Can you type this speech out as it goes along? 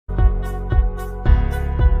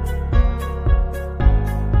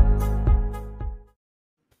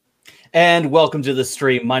And welcome to the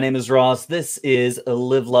stream. My name is Ross. This is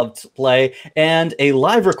Live, Love, Play, and a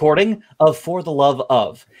live recording of For the Love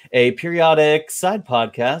of, a periodic side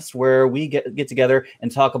podcast where we get together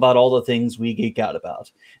and talk about all the things we geek out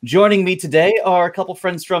about. Joining me today are a couple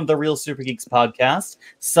friends from the Real Supergeeks podcast,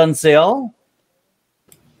 Sunsail.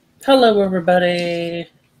 Hello, everybody.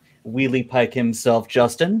 Wheelie Pike himself,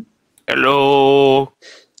 Justin. Hello.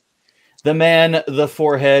 The man, the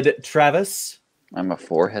forehead, Travis. I'm a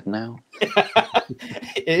forehead now.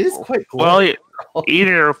 It is quite cool. Well,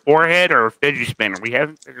 either a forehead or a fidget spinner. We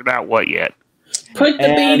haven't figured out what yet. Put the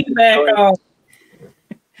beanie back on.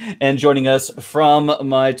 And joining us from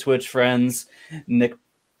my Twitch friends, Nick,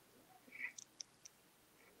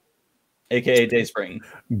 aka Dayspring.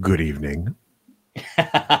 Good evening.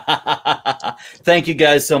 Thank you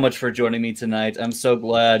guys so much for joining me tonight. I'm so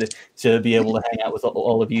glad to be able to hang out with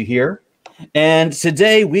all of you here. And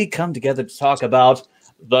today we come together to talk about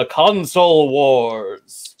the console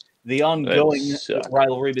wars, the ongoing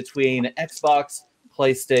rivalry between Xbox,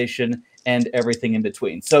 PlayStation, and everything in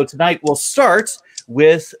between. So tonight we'll start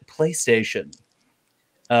with PlayStation.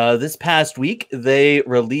 This past week they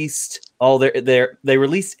released they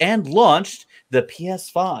released and launched the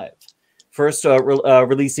PS5. First,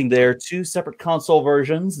 releasing their two separate console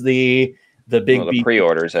versions, the big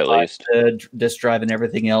pre-orders at least, disk drive and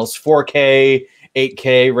everything else, 4K,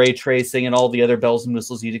 8K, ray tracing, and all the other bells and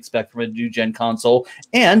whistles you'd expect from a new gen console.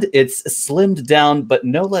 And it's slimmed down, but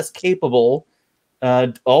no less capable,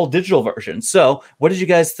 all digital version. So, what did you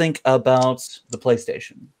guys think about the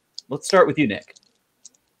PlayStation? Let's start with you, Nick.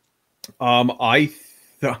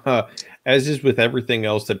 As is with everything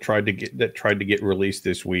else that tried to get released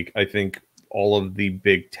this week, I think all of the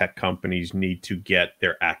big tech companies need to get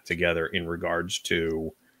their act together in regards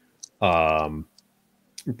to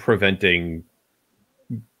preventing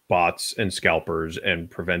bots and scalpers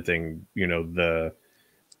and preventing, the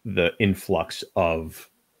influx of,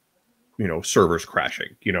 servers crashing,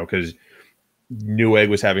 because Newegg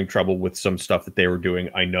was having trouble with some stuff that they were doing.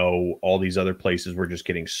 I know all these other places were just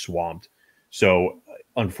getting swamped. So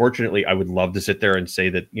unfortunately, I would love to sit there and say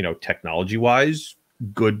that, technology wise,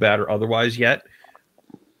 good, bad, or otherwise yet.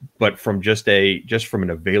 But from just from an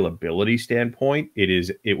availability standpoint,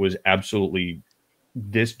 it was absolutely,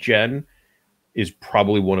 this gen is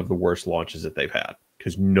probably one of the worst launches that they've had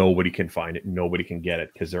because nobody can find it. Nobody can get it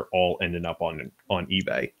because they're all ending up on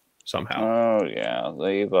eBay somehow. Oh yeah.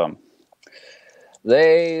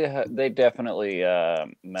 They definitely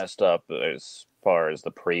messed up as far as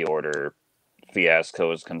the pre-order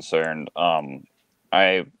fiasco is concerned.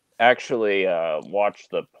 I actually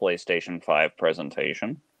watched the PlayStation 5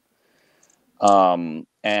 presentation,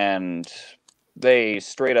 and they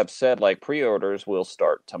straight up said pre-orders will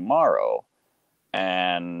start tomorrow,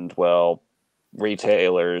 and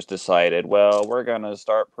retailers decided we're gonna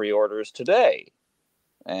start pre-orders today,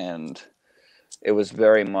 and it was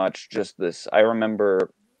very much just this. I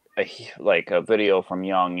remember a video from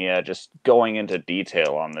Young, just going into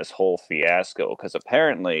detail on this whole fiasco, because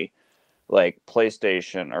apparently,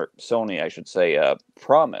 PlayStation, or Sony, I should say,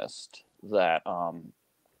 promised that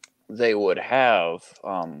they would have,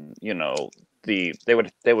 they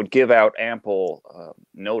would give out ample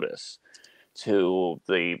notice to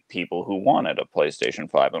the people who wanted a PlayStation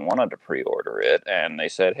 5 and wanted to pre-order it, and they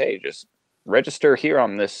said, hey, just register here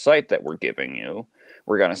on this site that we're giving you.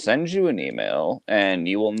 We're going to send you an email, and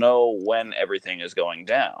you will know when everything is going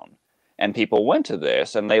down. And people went to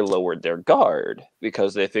this, and they lowered their guard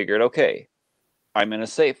because they figured, okay, I'm in a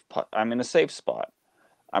safe spot.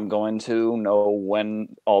 I'm going to know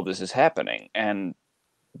when all this is happening. And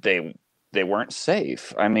they weren't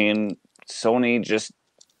safe. I mean, Sony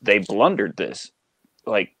they blundered this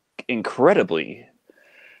incredibly.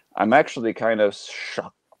 I'm actually kind of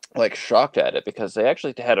shocked at it because they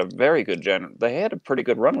actually had a very good they had a pretty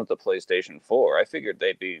good run with the PlayStation 4. I figured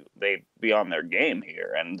they'd be on their game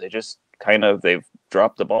here, and they just they've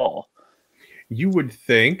dropped the ball. You would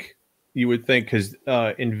think because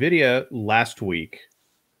Nvidia last week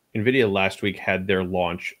had their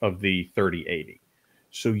launch of the 3080.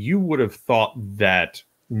 So you would have thought that,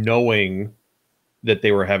 knowing that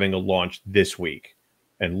they were having a launch this week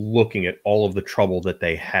and looking at all of the trouble that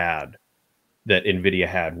Nvidia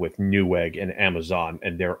had with Newegg and Amazon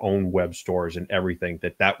and their own web stores and everything,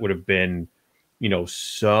 that would have been,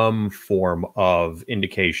 some form of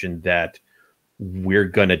indication that we're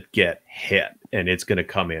going to get hit and it's going to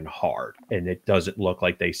come in hard. And it doesn't look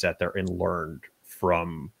like they sat there and learned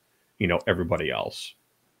from, everybody else,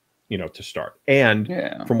 to start. And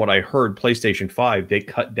from what I heard, PlayStation 5, they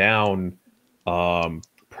cut down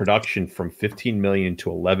production from 15 million to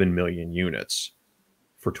 11 million units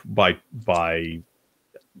for by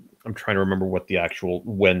I'm trying to remember what the actual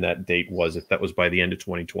when that date was, if that was by the end of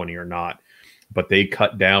 2020 or not. But they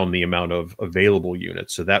cut down the amount of available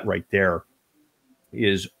units, so that right there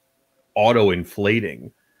is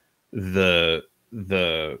auto-inflating the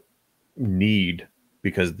need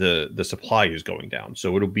because the supply is going down.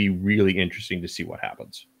 So it'll be really interesting to see what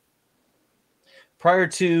happens. Prior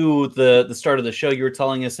to the start of the show, you were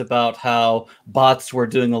telling us about how bots were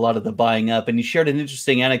doing a lot of the buying up, and you shared an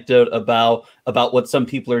interesting anecdote about what some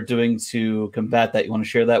people are doing to combat that. You want to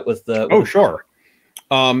share that with the? Oh, sure.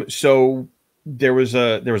 So there was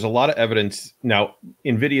a lot of evidence. Now,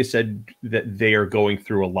 NVIDIA said that they are going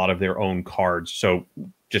through a lot of their own cards. So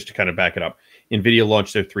just to kind of back it up, NVIDIA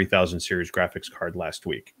launched their 3000 series graphics card last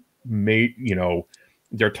week.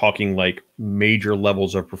 They're talking like major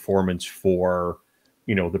levels of performance for,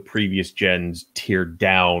 the previous gens tiered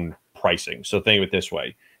down pricing. So think of it this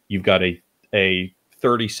way. You've got a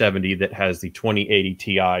 3070 that has the 2080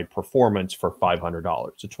 Ti performance for $500.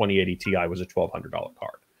 The 2080 Ti was a $1,200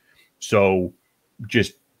 card. So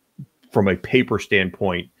just from a paper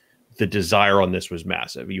standpoint, the desire on this was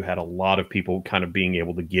massive. You had a lot of people kind of being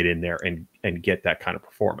able to get in there and get that kind of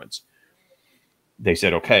performance. They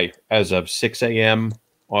said, okay, as of 6 a.m.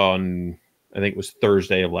 on, I think it was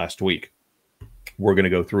Thursday of last week, we're going to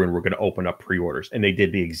go through and we're going to open up pre-orders. And they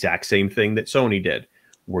did the exact same thing that Sony did.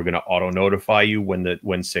 We're going to auto notify you when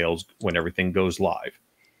everything goes live.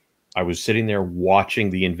 I was sitting there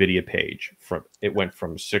watching the NVIDIA page. It went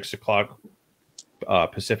from 6 o'clock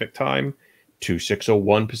Pacific time to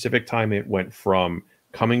 6:01 Pacific time. It went from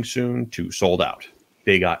coming soon to sold out.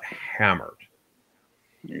 They got hammered.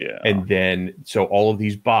 Yeah. And then, so all of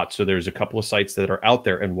these bots, so there's a couple of sites that are out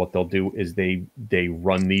there, and what they'll do is they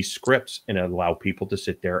run these scripts and allow people to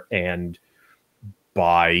sit there and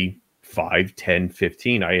buy 5, 10,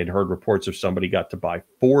 15. I had heard reports of somebody got to buy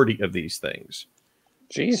 40 of these things.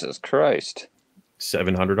 Jesus Christ.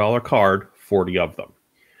 $700 card, 40 of them.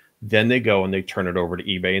 Then they go and they turn it over to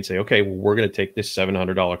eBay and say, okay, well, we're going to take this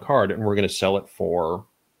 $700 card and we're going to sell it for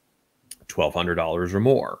 $1,200 or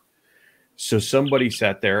more. So somebody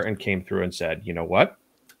sat there and came through and said, you know what?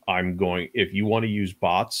 If you want to use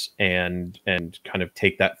bots and kind of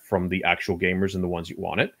take that from the actual gamers and the ones you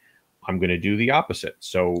want it, I'm going to do the opposite.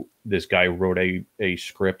 So this guy wrote a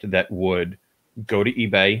script that would go to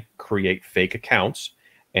eBay, create fake accounts,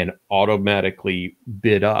 and automatically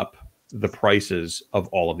bid up the prices of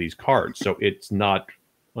all of these cards. So it's not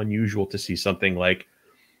unusual to see something like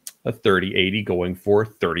a 3080 going for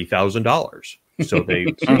 $30,000. So they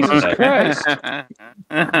Jesus Christ.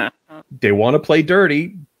 They want to play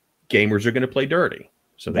dirty. Gamers are going to play dirty.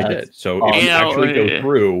 So they did. So if you actually go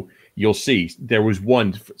through, you'll see there was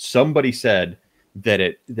one. Somebody said that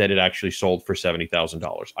it actually sold for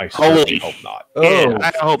 $70,000. I certainly hope not. Yeah,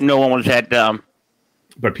 I hope no one was that dumb.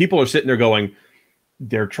 But people are sitting there going,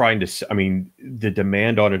 they're trying to. I mean, the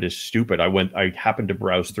demand on it is stupid. I happened to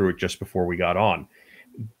browse through it just before we got on.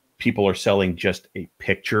 People are selling just a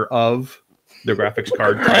picture of the graphics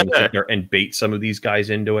card, trying to sit there and bait some of these guys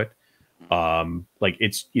into it. Like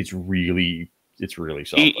it's really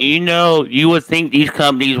something. You would think these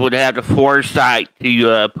companies would have the foresight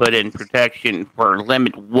to put in protection for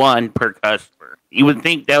limit 1 per customer. You would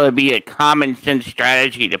think that would be a common sense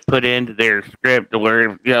strategy to put into their script,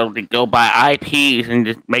 where they go by IPs and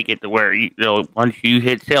just make it to where once you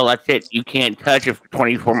hit sale, that's it. You can't touch it for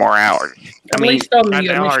 24 more hours. At least on the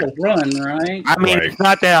initial run, right? I mean, It's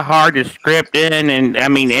not that hard to script in, and I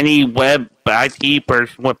mean, any web IT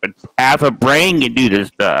person with half a brain can do this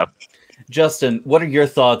stuff. Justin, what are your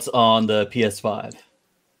thoughts on the PS5?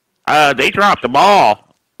 They dropped the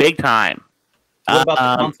ball big time. What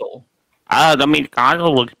about the console? I mean, the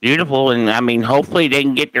console looks beautiful, and I mean, hopefully they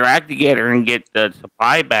can get their act together and get the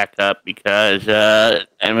supply back up, because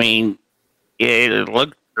I mean, it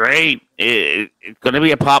looks great. It's going to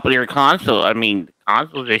be a popular console. I mean,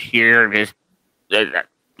 consoles this year are just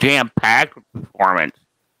jam-packed with performance.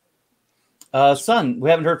 Son, we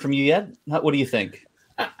haven't heard from you yet. What do you think?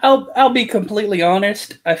 I'll be completely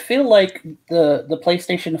honest. I feel like the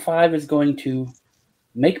PlayStation 5 is going to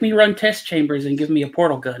make me run test chambers and give me a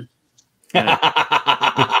portal gun. I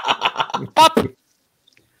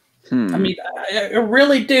mean, I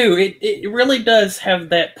really do. It really does have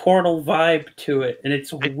that Portal vibe to it, and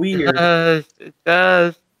it's weird. It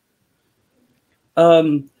does.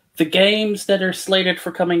 The games that are slated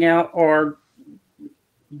for coming out are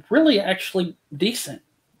really actually decent,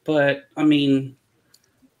 but I mean,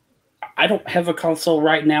 I don't have a console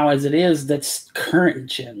right now as it is that's current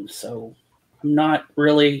gen, so I'm not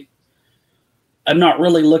really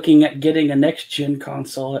looking at getting a next gen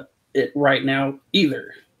console it right now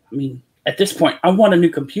either. I mean, at this point, I want a new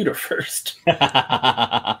computer first.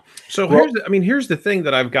 So here's the thing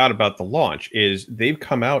that I've got about the launch is they've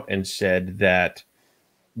come out and said that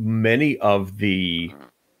many of the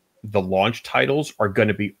launch titles are going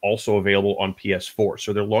to be also available on PS4.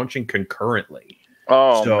 So they're launching concurrently.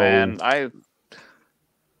 Oh So, man,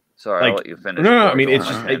 sorry, I'll let you finish. No, I mean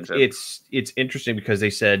it's interesting because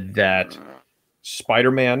they said that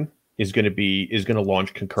Spider-Man is going to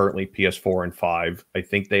launch concurrently PS4 and 5. I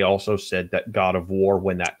think they also said that God of War,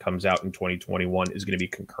 when that comes out in 2021, is going to be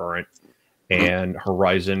concurrent, and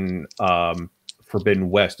Horizon Forbidden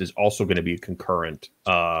West is also going to be a concurrent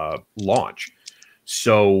launch.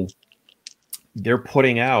 So they're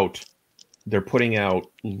putting out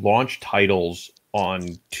launch titles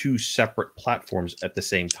on 2 separate platforms at the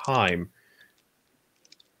same time.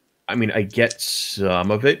 I mean, I get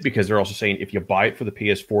some of it because they're also saying if you buy it for the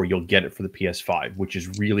PS4, you'll get it for the PS5, which is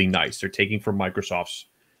really nice. They're taking from Microsoft's,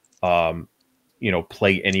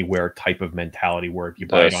 play anywhere type of mentality, where if you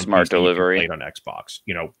buy it on smart PC, delivery, you can play it on Xbox.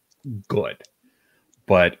 Good.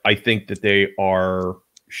 But I think that they are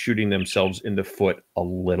shooting themselves in the foot a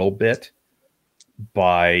little bit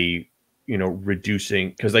by, reducing,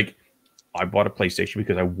 because I bought a PlayStation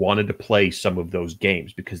because I wanted to play some of those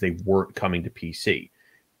games because they weren't coming to PC.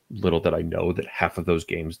 Little did I know that half of those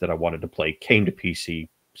games that I wanted to play came to PC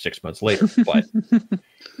 6 months later. But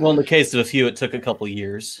well, in the case of a few, it took a couple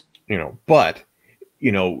years.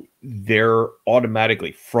 They're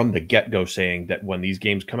automatically from the get-go saying that when these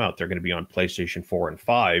games come out, they're going to be on PlayStation 4 and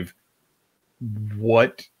 5.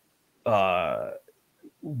 What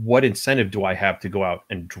incentive do I have to go out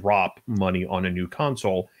and drop money on a new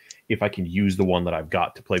console if I can use the one that I've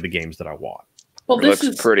got to play the games that I want? Well, this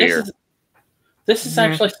is prettier. This is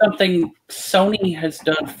actually something Sony has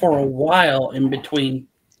done for a while in between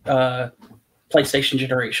PlayStation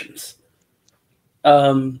generations.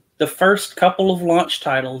 The first couple of launch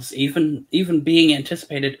titles, even being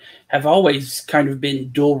anticipated, have always kind of been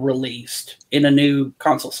dual released in a new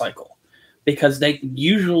console cycle, because they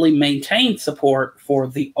usually maintain support for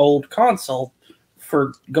the old console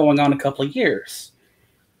for going on a couple of years.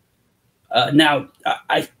 Now,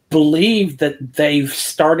 I believe that they've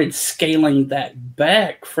started scaling that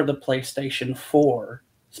back for the PlayStation 4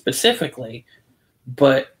 specifically,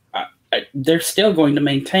 but they're still going to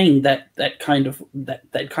maintain that kind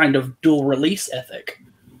of dual release ethic.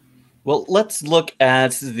 Well, let's look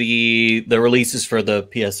at the releases for the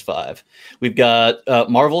PS5. We've got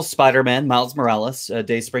Marvel's Spider-Man, Miles Morales.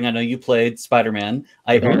 Dayspring, I know you played Spider-Man.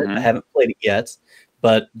 I own it. I haven't played it yet,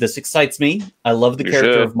 but this excites me. I love the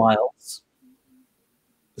character of Miles.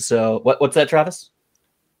 So, what's that, Travis?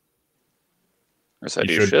 I said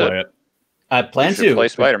you should play it. I plan to play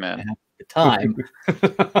Spider-Man. Time.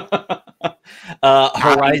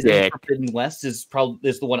 Horizon Forbidden West is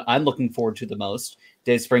the one I'm looking forward to the most.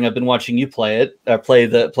 Dayspring, I've been watching you play it.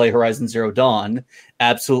 Play Horizon Zero Dawn.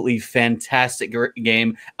 Absolutely fantastic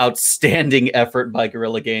game. Outstanding effort by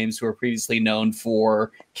Guerrilla Games, who are previously known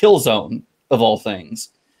for Killzone of all things.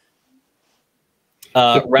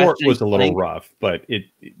 The port was a little rough, but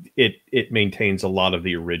it maintains a lot of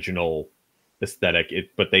the original aesthetic.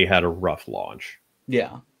 But they had a rough launch.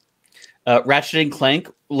 Yeah. Ratchet and Clank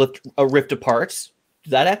Rift Apart.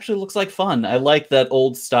 That actually looks like fun. I like that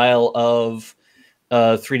old style of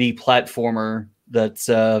 3D platformer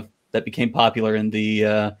that became popular in the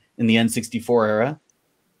N64 era.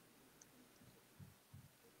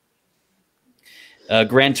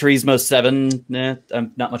 Gran Turismo 7.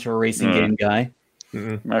 I'm not much of a racing game guy.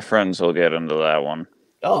 My friends will get into that one.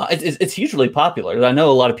 Oh, it's hugely popular. I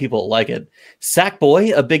know a lot of people like it.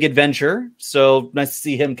 Sackboy, A Big Adventure. So nice to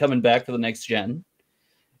see him coming back for the next gen.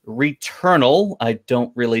 Returnal. I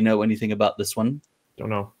don't really know anything about this one. Don't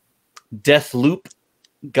know. Deathloop,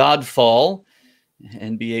 Godfall,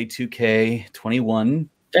 NBA 2K21.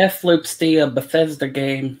 Deathloop's the Bethesda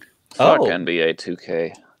game. Fuck NBA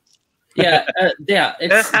 2K. Yeah.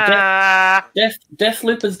 It's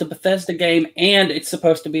Deathloop is the Bethesda game, and it's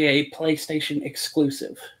supposed to be a PlayStation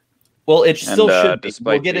exclusive. Well, it still should be. Despite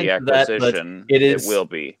we'll get the into acquisition, that, it will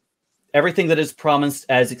be. Everything that is promised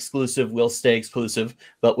as exclusive will stay exclusive,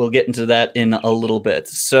 but we'll get into that in a little bit.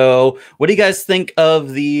 So, what do you guys think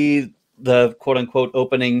of the quote-unquote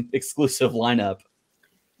opening exclusive lineup?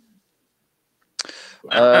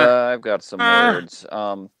 I've got some words.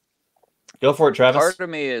 Go for it, Travis. Part of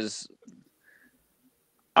me is,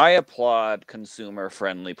 I applaud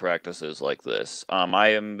consumer-friendly practices like this. I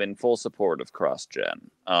am in full support of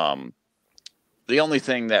cross-gen. The only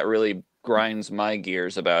thing that really grinds my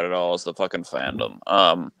gears about it all is the fucking fandom.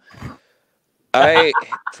 I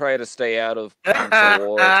try to stay out of console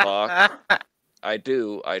war talk. I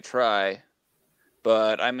do. I try.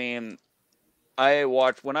 But, I mean,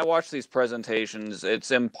 when I watch these presentations,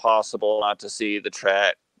 it's impossible not to see the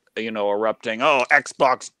chat, erupting. Oh,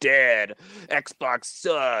 Xbox dead. Xbox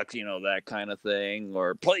sucks. That kind of thing.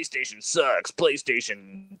 Or PlayStation sucks.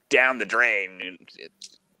 PlayStation down the drain.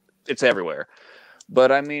 It's everywhere.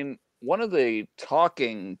 But, I mean, one of the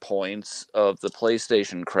talking points of the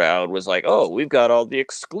PlayStation crowd was like, oh, we've got all the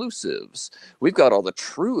exclusives. We've got all the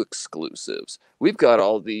true exclusives. We've got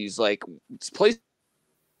all these, like,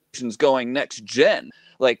 PlayStation's going next gen.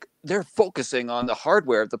 Like, they're focusing on the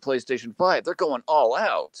hardware of the PlayStation 5. They're going all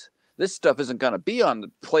out. This stuff isn't going to be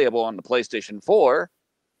playable on the PlayStation 4.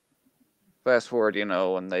 Fast forward,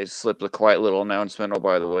 when they slipped a quiet little announcement, oh,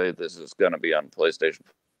 by the way, this is going to be on PlayStation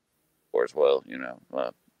 4 as well,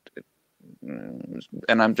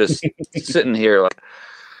 and I'm just sitting here like,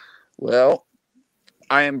 well,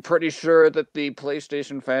 I am pretty sure that the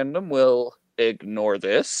PlayStation fandom will ignore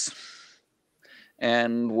this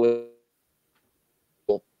and will,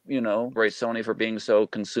 praise Sony for being so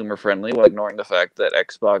consumer friendly while ignoring the fact that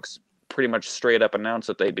Xbox pretty much straight up announced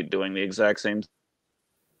that they'd be doing the exact same.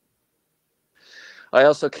 I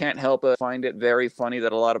also can't help but find it very funny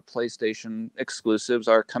that a lot of PlayStation exclusives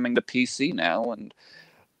are coming to PC now, and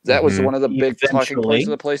that was one of the big talking points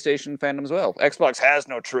of the PlayStation fandom as well. Xbox has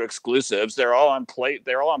no true exclusives. They're all on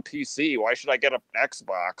PC. Why should I get an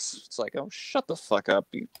Xbox? It's like, oh, shut the fuck up.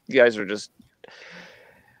 You guys are just...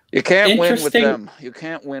 You can't win with them. You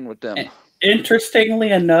can't win with them. Interestingly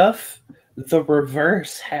enough, the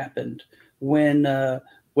reverse happened when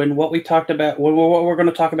what we talked about, what we're going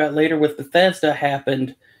to talk about later with Bethesda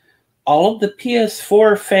happened. All of the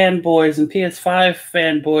PS4 fanboys and PS5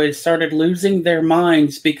 fanboys started losing their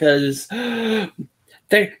minds because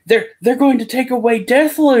they're going to take away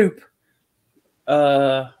Deathloop.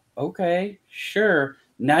 Okay, sure.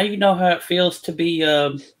 Now you know how it feels to be,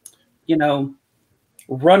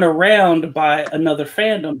 run around by another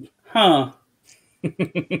fandom, huh?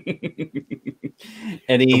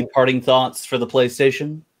 Any parting thoughts for the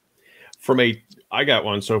PlayStation? I got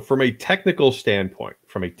one. So from a technical standpoint,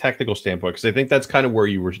 because I think that's kind of where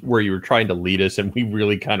you were trying to lead us, and we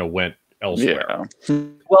really kind of went elsewhere. Yeah.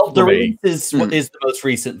 Well, the release is the most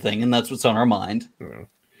recent thing, and that's what's on our mind.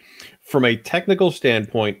 From a technical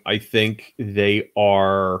standpoint, I think they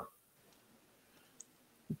are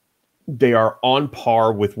on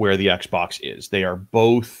par with where the Xbox is. They are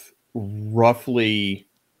both roughly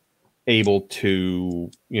able to,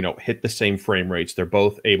 hit the same frame rates. They're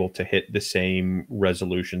both able to hit the same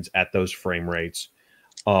resolutions at those frame rates.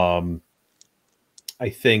 I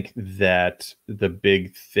think that the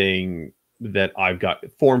big thing that I've got,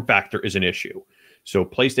 form factor is an issue. So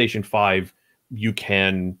PlayStation 5, you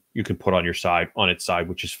can put on its side,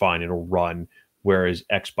 which is fine. It'll run. Whereas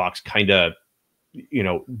Xbox kind of,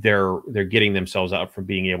 they're getting themselves out from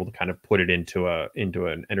being able to kind of put it into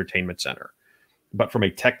an entertainment center. But from a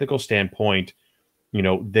technical standpoint,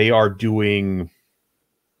 they are doing,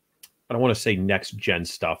 I don't want to say next gen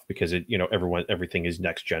stuff because everything is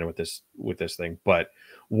next gen with this thing. But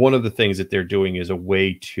one of the things that they're doing is a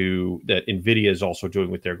way that NVIDIA is also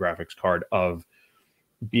doing with their graphics card of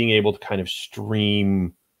being able to kind of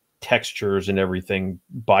stream textures and everything,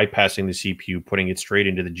 bypassing the CPU, putting it straight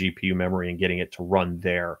into the GPU memory and getting it to run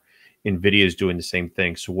there. NVIDIA is doing the same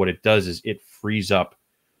thing. So what it does is it frees up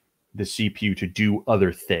the CPU to do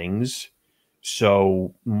other things.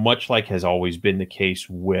 So much like has always been the case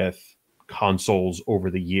with consoles over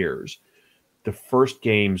the years, the first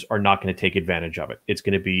games are not going to take advantage of it.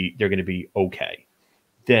 They're going to be okay.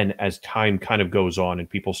 Then as time kind of goes on and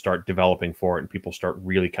people start developing for it and people start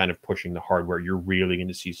really kind of pushing the hardware, you're really going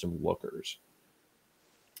to see some lookers.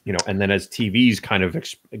 And then as TVs kind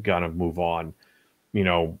of move on,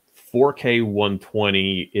 4K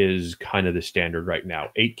 120 is kind of the standard right now.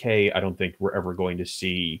 8K, I don't think we're ever going to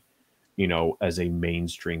see, as a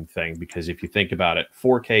mainstream thing, because if you think about it,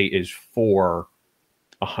 4K is for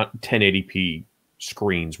 1080p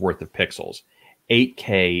screens worth of pixels.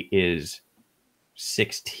 8K is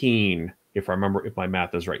 16, if my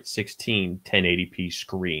math is right, 16 1080p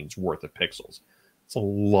screens worth of pixels. It's a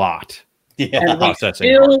lot. Yeah.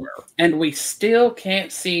 And we still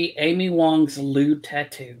can't see Amy Wong's lewd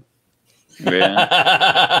tattoo.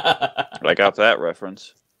 Yeah. I got that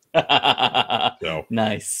reference. So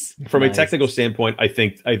nice. From a technical standpoint, I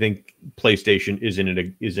think PlayStation is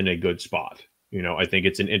in a good spot. I think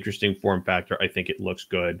it's an interesting form factor. I think it looks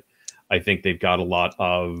good. I think they've got a lot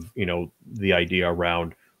of, the idea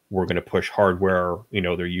around we're going to push hardware.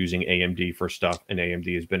 They're using AMD for stuff, and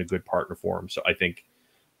AMD has been a good partner for them. So I think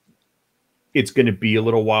it's going to be a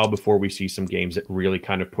little while before we see some games that really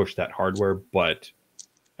kind of push that hardware, but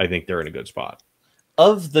I think they're in a good spot.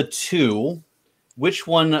 Of the two, which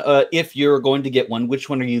one, if you're going to get one, which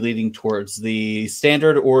one are you leaning towards, the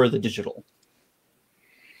standard or the digital?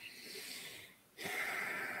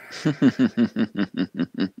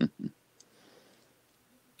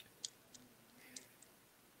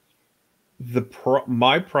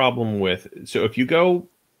 My problem with, so if you go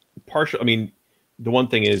partial, I mean, the one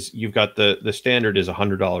thing is you've got the standard is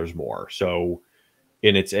 $100 more. So,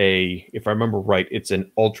 and it's if I remember right, it's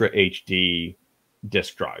an Ultra HD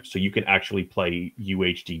disk drive. So you can actually play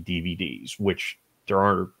UHD DVDs, which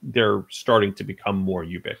they're starting to become more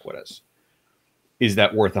ubiquitous. Is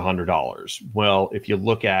that worth $100? Well, if you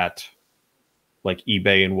look at like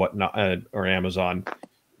eBay and whatnot, or Amazon,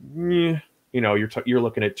 you're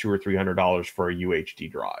looking at $200 or $300 for a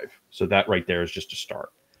UHD drive. So that right there is just a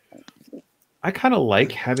start. I kind of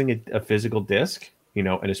like having a physical disc,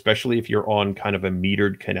 and especially if you're on kind of a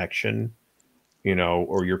metered connection,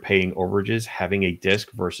 or you're paying overages, having a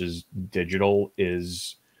disc versus digital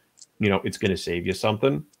is, it's going to save you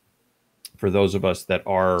something. For those of us that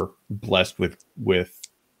are blessed with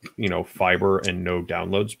fiber and no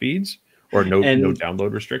download speeds or no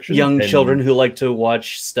download restrictions, young children who like to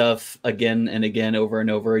watch stuff again and again over and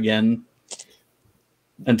over again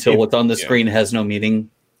until what's on the screen has no meaning.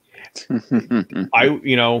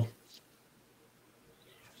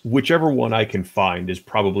 Whichever one I can find is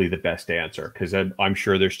probably the best answer, because I'm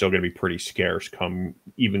sure they're still going to be pretty scarce come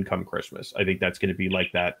Christmas. I think that's going to be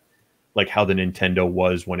like that, like how the Nintendo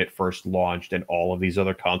was when it first launched, and all of these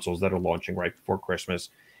other consoles that are launching right before Christmas.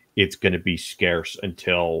 It's going to be scarce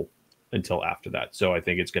until after that. So I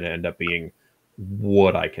think it's going to end up being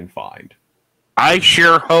what I can find. I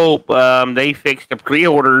sure hope they fix the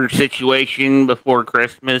pre-order situation before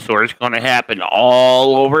Christmas, or it's going to happen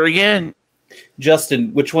all over again.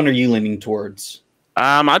 Justin, which one are you leaning towards?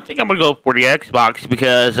 I think I'm going to go for the Xbox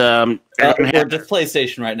because or just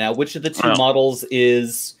PlayStation right now. Which of the two models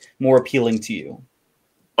is more appealing to you?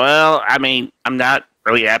 Well, I mean, I'm not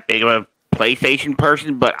really that big of a PlayStation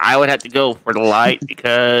person, but I would have to go for the Lite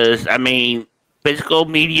because, I mean, physical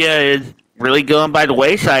media is really going by the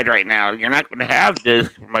wayside right now. You're not going to have this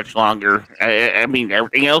for much longer. I mean,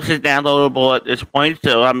 everything else is downloadable at this point,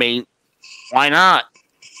 so, I mean, why not?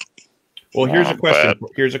 Well, here's a question.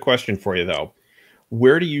 Here's a question for you, though.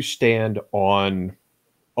 Where do you stand on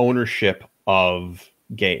ownership of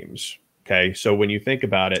games? Okay, so when you think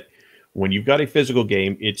about it, when you've got a physical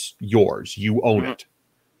game, it's yours. You own it.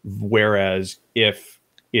 Whereas if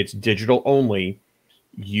it's digital only,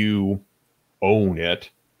 you own it,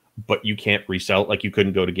 but you can't resell it. Like you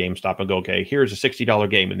couldn't go to GameStop and go, okay, here's a $60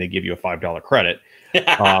 game, and they give you a $5 credit.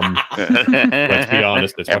 Let's be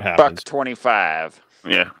honest, that's what happens. $1.25.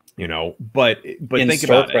 Yeah. But think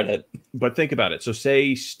about it. But think about it. So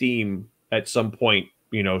say Steam at some point,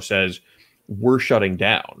 says we're shutting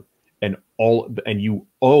down, and you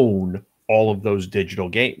own all of those digital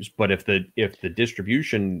games. But if the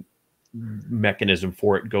distribution mechanism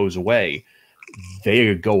for it goes away,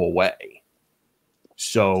 they go away.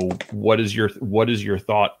 So what is your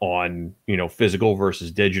thought on physical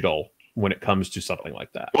versus digital when it comes to something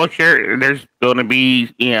like that? Well, sure, there's going to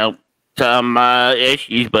be some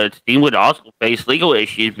issues, but Steam would also face legal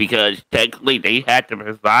issues because technically they had to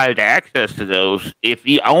provide access to those. If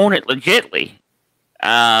you own it legitly,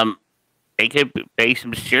 they could face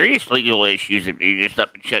some serious legal issues if you just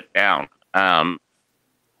up and shut down.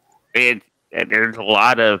 There's a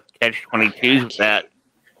lot of catch-22s with that.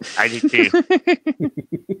 I do too.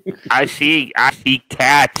 I see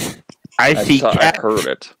cats. I heard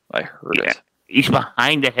it. it. He's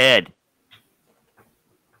behind the head.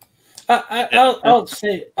 I'll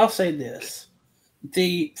say this: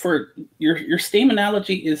 for your Steam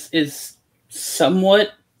analogy is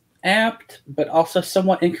somewhat apt, but also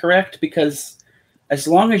somewhat incorrect, because as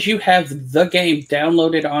long as you have the game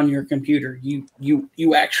downloaded on your computer,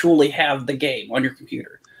 you actually have the game on your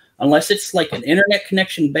computer. Unless it's like an internet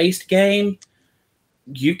connection based game,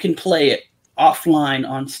 you can play it offline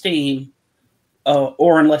on Steam,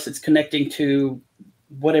 or unless it's connecting to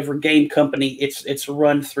whatever game company it's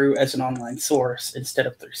run through as an online source instead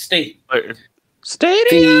of through Steam.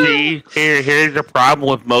 Stadia. Here's the problem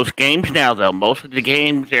with most games now, though. Most of the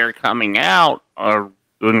games that are coming out are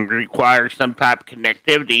going to require some type of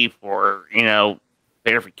connectivity for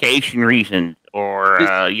verification reasons, or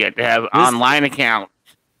you have to have online accounts.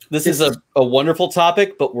 This is a wonderful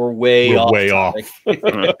topic, but we're way off.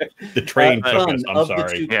 The train took us. I'm sorry. Of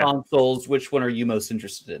the two consoles, which one are you most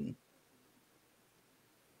interested in?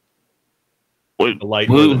 The Lite,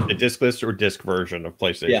 the discless or disc version of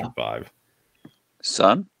PlayStation 5?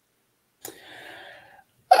 Son?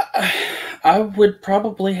 I would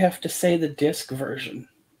probably have to say the disc version.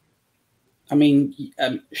 I mean,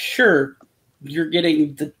 sure, you're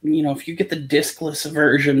getting the, if you get the discless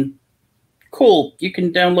version, cool, you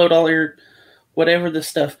can download all your whatever the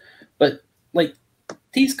stuff. But like,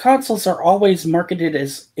 these consoles are always marketed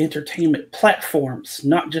as entertainment platforms,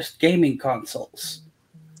 not just gaming consoles.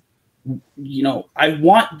 I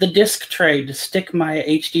want the disc tray to stick my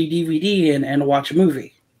HD DVD in and watch a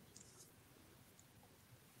movie.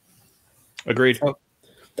 Agreed. So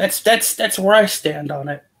that's where I stand on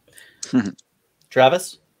it.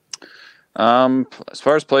 Travis? As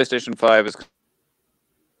far as PlayStation 5 is,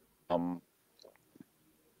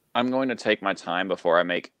 I'm going to take my time before I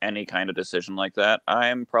make any kind of decision like that.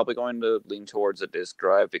 I'm probably going to lean towards a disc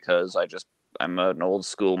drive because I'm an old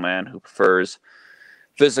school man who prefers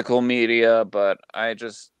physical media, but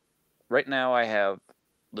right now I have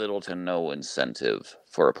little to no incentive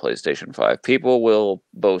for a PlayStation 5. People will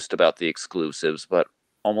boast about the exclusives, but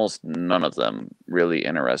almost none of them really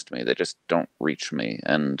interest me. They just don't reach me,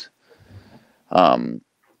 and I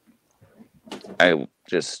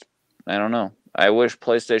don't know. I wish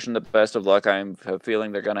PlayStation the best of luck. I have a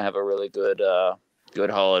feeling they're going to have a really good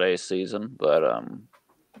holiday season, but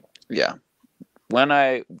yeah. When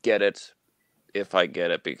I get it, if I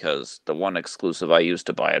get it, because the one exclusive I used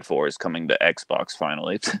to buy it for is coming to Xbox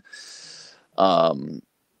finally.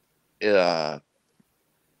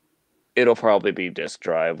 It'll probably be disc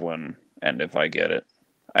drive and if I get it.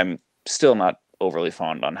 I'm still not overly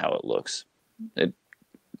fond on how it looks.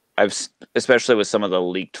 Especially with some of the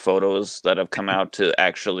leaked photos that have come out to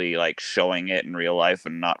actually like showing it in real life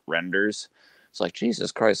and not renders. It's like,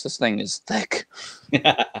 Jesus Christ, this thing is thick.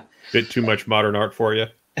 Bit too much modern art for you.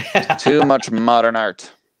 Too much modern art.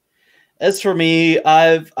 As for me,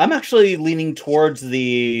 I'm actually leaning towards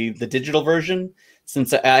the digital version,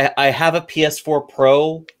 since I have a PS4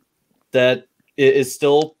 Pro that is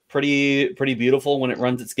still pretty beautiful when it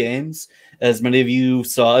runs its games, as many of you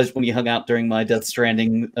saw when you hung out during my Death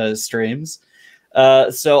Stranding streams.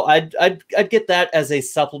 So I'd get that as a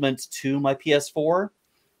supplement to my PS4.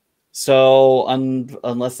 So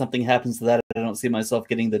unless something happens to that, I don't see myself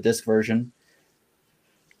getting the disc version.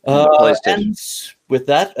 And with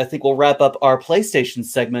that, I think we'll wrap up our PlayStation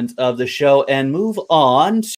segment of the show and move on